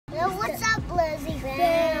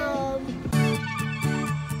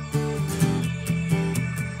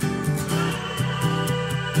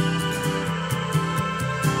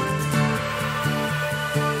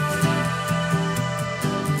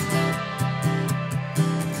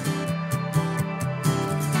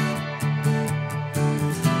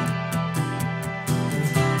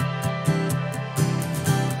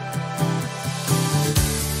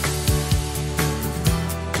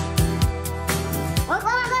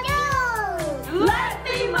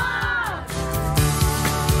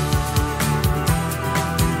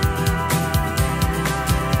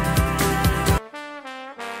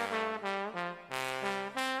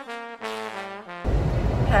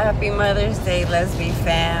Mother's Day, LEZ BE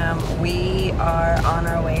fam. We are on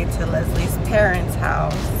our way to Leslie's parents'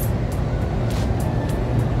 house.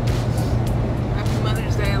 Happy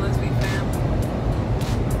Mother's Day, LEZ BE fam.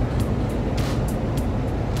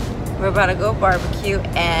 We're about to go barbecue,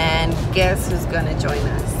 and guess who's gonna join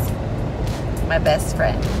us? My best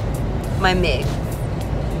friend, my Mig.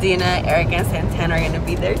 Dina, Eric, and Santana are gonna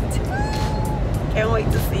be there too. Can't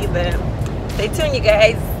wait to see them. Stay tuned, you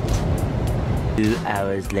guys. 2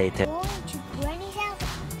 hours later. We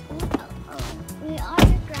are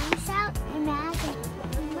at Granny's house and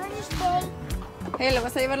Mother's Day. Hey, ¿le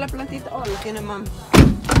vas a llevar la plantita? Oh, lo tiene mam.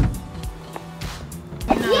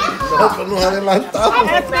 Nosotros nos adelantamos.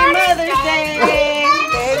 Happy Mother's Day.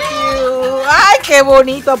 Thank you. Ay, qué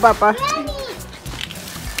bonito, papá.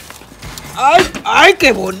 Ay,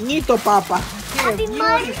 qué bonito, papá. Happy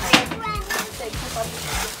Mother's Day, Granny.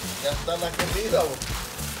 Ya está la comida.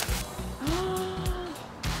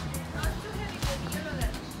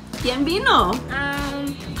 ¿Quién vino?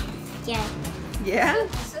 Yeah. Yeah.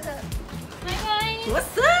 Hi guys.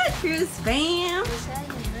 What's up, Cruise fam?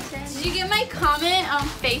 Did you get my comment on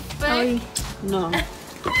Facebook? No.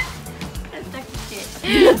 That's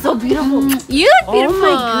You're so beautiful. You look Oh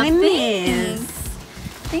beautiful. my goodness.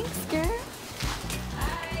 Thanks, girl.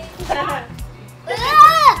 That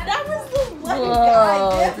was the one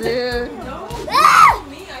Whoa, dude. dude.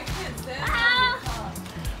 Me, I can't stand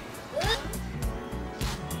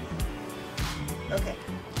Okay.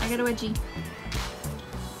 I got a wedgie.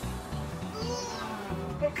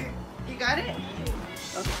 Okay. You got it?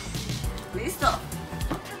 Okay. Listo.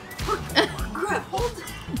 Grab.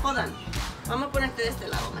 Hold on. Vamos a ponerte de este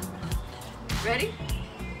lado, man. Ready?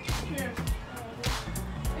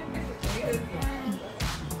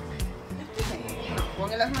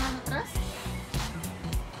 Ponga las manos atrás.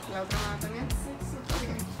 La otra mano también.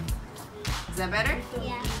 Okay. Is that better?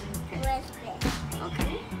 Yeah.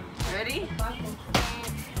 Okay. Ready?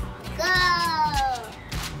 Go.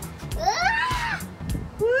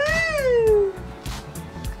 Woo!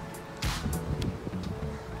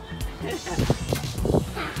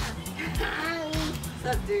 What's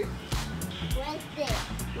up, dude?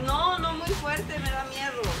 No, no muy fuerte, me da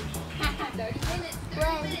miedo.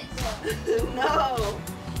 No,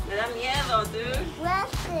 me da miedo, dude.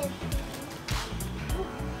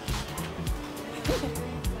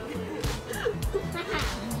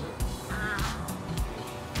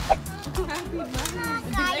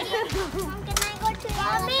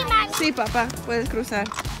 Sí, papá, puedes cruzar.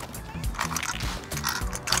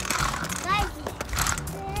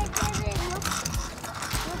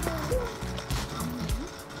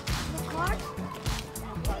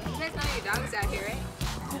 You guys know your dog's out here, right?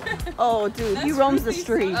 Oh, dude, he roams the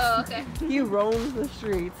streets. Oh, okay. He roams the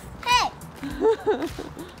streets. Hey,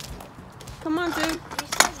 Come on, dude. you're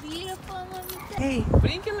so beautiful, Mommy. Hey,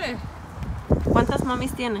 Brínqueme. ¿cuántas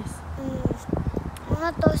mamis tienes?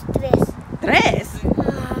 1, 2, 3. ¿Tres? No.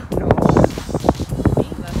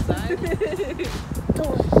 Left side. 2.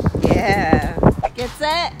 Yeah. Get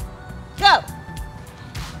set. Go.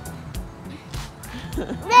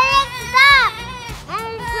 Let's stop!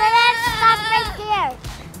 And let's stop right there.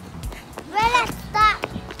 Let's stop.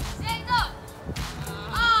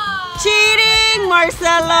 Cheating,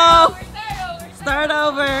 Marcelo. Start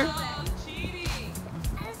over. That's cheating.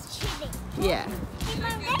 Yeah.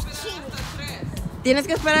 That's cheating. Tienes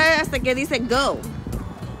que esperar hasta que dice go.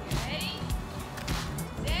 Ready,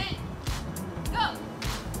 set, go.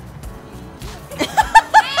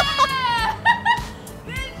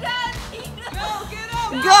 Good job, Tina. Go, get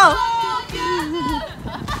up. Go.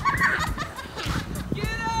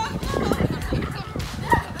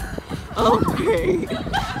 Okay.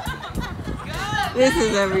 This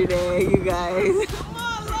is every day, you guys. Come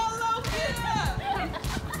on, Lolo, get up.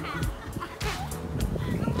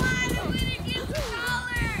 Come on, I'm gonna get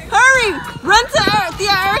taller. Hurry! Run to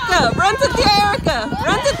Tia Erica! Run to Tia Erica!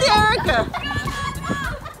 Run to Tia Erica!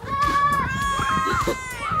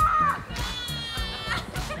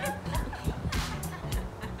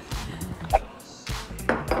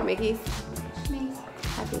 Mickey,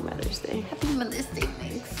 happy Mother's Day. Happy Mother's Day,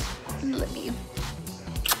 thanks. I love you.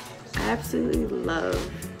 I absolutely love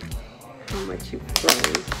how much you've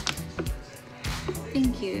grown.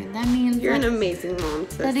 Thank you. That means You're an amazing mom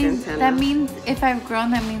to Santana. that means if I've grown,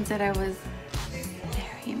 that means that I was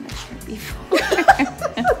very immature before.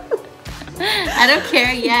 I don't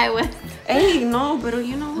care. Yeah, I was. Hey, no, but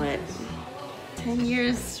you know what? 10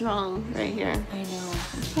 years strong right here. I know.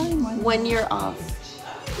 It's probably more than 1 year off.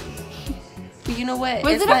 But you know what?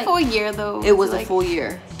 Was It's it like- a full year though? It was a like, full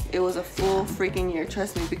year. It was a full freaking year.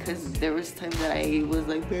 Trust me, because there was times that I was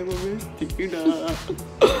like, babe, I miss Tina.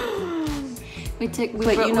 We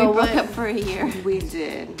But you know broke what? up for a year. We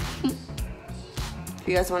did. If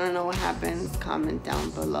you guys want to know what happens, comment down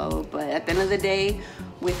below. But at the end of the day,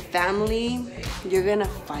 with family, you're gonna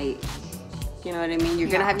fight. You know what I mean? You're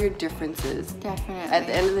gonna have your differences. Definitely. At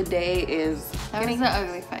the end of the day is That was an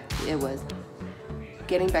ugly fight. it was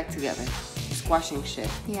getting back together, squashing shit.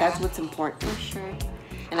 Yeah. That's what's important. For sure.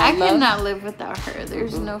 And I love- cannot live without her.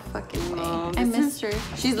 There's no fucking way. No, I this miss her.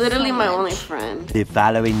 She's literally so my much. only friend. The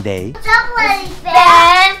following day. What's up, LEZ BE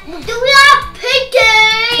FAM? Do we have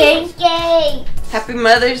pancakes? Pancakes. Happy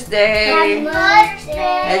Mother's Day. Happy Mother's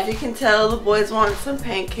Day. As you can tell, the boys want some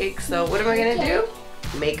pancakes. So what am I gonna do?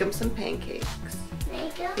 Make them some pancakes.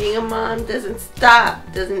 Being a mom doesn't stop,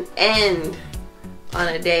 doesn't end on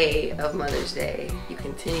a day of Mother's Day. You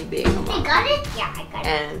continue being a I mom. got it? Yeah, I got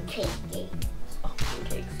And it. Pancakes. oh,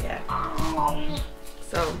 pancakes, yeah.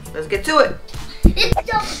 So let's get to it.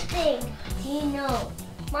 It's something. You know.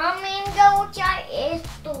 Mami, no ya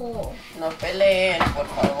esto. No peleen, por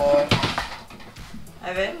favor.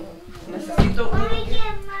 A ver, necesito Mami,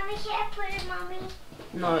 un... mami, ¿qué puede, mami?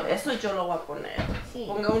 No, eso yo lo voy a poner. Sí.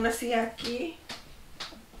 Ponga una silla aquí.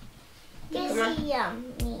 ¿Qué Toma. se llama?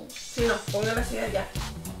 Sí, no, ponga la silla allá.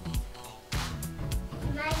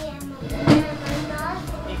 Nadie, mamá.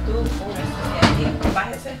 Y tú ponga esta silla aquí.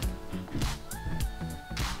 Bájese.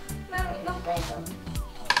 Mami, no puedo.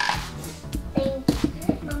 Thank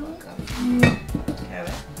you, mami. A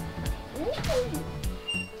ver.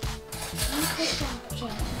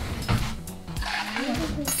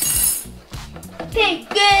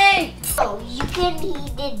 Pancake! Oh, you can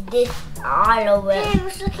eat it this all over.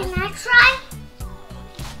 Hey, can I try?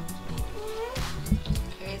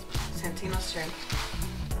 Okay, it's Santino's turn.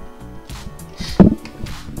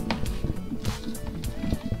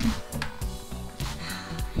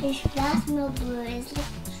 This last milk is like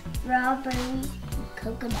strawberries and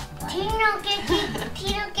coconut pie. Tino,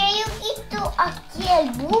 que yo quito aquí el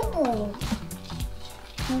bubu.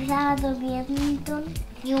 ¿No sabes durmiendo?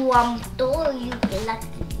 Yo amo todo, yo que la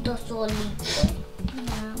quito solito.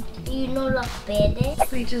 Y no la pedes.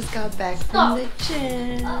 We just got back from the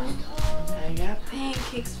gym. I got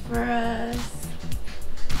pancakes for us.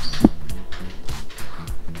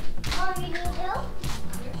 Mom, you need help?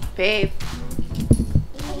 Babe,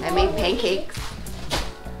 I made pancakes.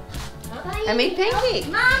 I made pancakes.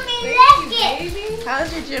 Mommy, lick it.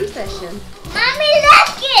 How's your gym session? Mommy,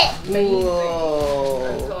 lick it.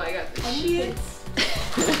 Whoa. So I got the shits.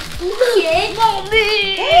 Okay,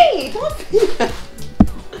 mommy. Hey, don't be that.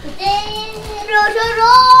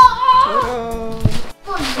 Oh.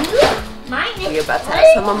 For you, mine is We're about to have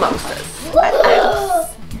some mimosas at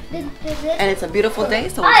Iris. And it's a beautiful day,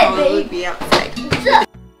 so we'll probably be outside.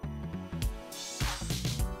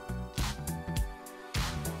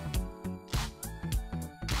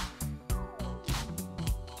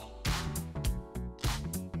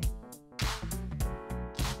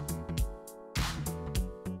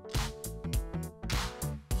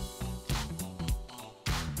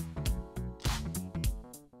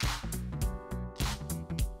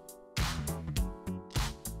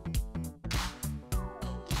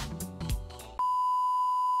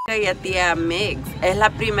 Y a tía Mix, es la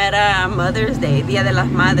primera Mother's Day, Día de las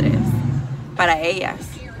Madres, para ellas.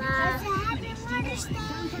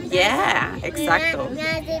 Yeah, exacto.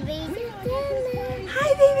 Hi,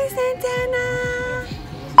 baby Santana.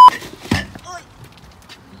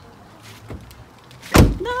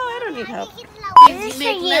 No, I don't need help. This is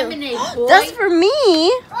for you. That's for me.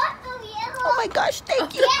 Oh my gosh,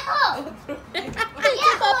 thank you.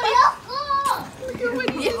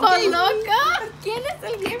 ¿Viejo loco? ¿Quién es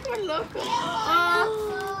el viejo loco?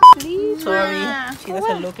 Sorry, she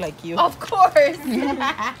doesn't look like you. Of course.